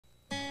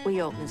We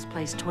opened this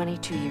place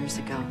 22 years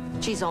ago.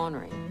 She's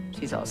ornery.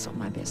 She's also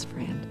my best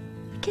friend.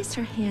 I guess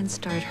her hands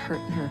started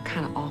hurting her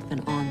kind of off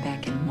and on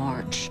back in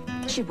March.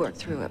 She worked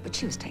through it, but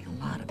she was taking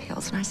a lot of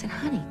pills. And I said,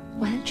 honey,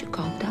 why don't you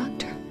call the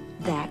doctor?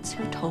 That's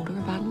who told her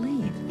about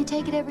Aleve. You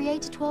take it every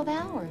 8 to 12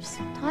 hours.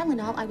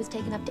 Tylenol, I was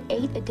taking up to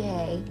 8 a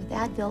day. With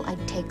Advil,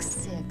 I'd take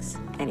 6.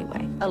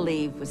 Anyway,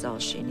 Aleve was all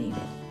she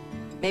needed.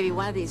 Maybe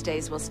one of these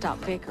days we'll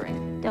stop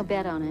bickering. Don't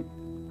bet on it.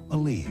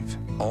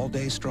 Aleve, all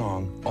day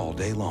strong, all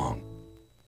day long.